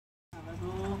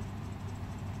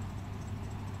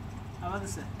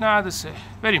93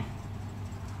 بریم.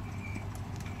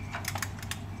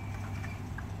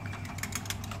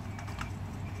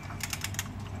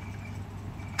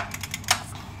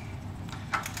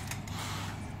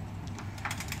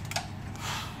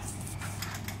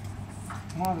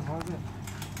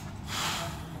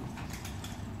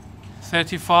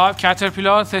 $35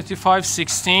 Caterpillar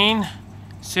 3516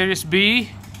 Series B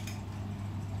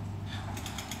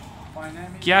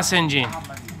gas engine.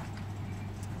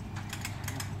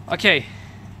 اوکی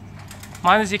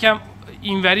مهندس یکم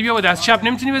اینوری بیا با دست چپ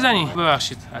نمیتونی بزنی؟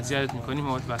 ببخشید اذیتت میکنیم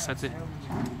ما وسط.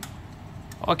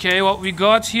 Okay, what we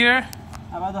got here,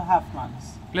 about a half months.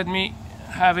 let me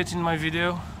have it in my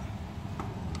video.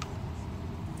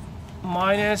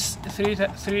 Minus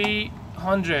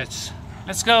 300.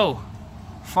 Let's go.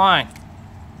 Fine.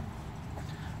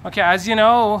 Okay, as you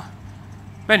know,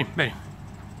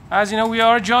 as you know, we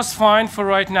are just fine for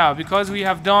right now because we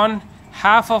have done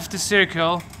half of the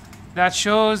circle that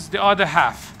shows the other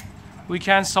half. We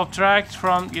can subtract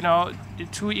from, you know, the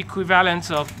two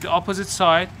equivalents of the opposite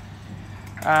side,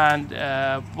 and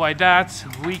by that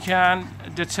we can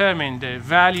determine the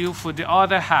value for the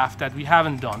other half that we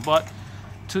haven't done. But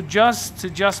to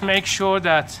just make sure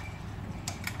that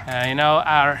you know,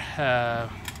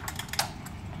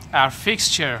 our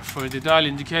fixture for the dial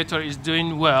indicator is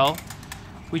doing well,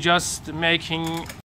 we just making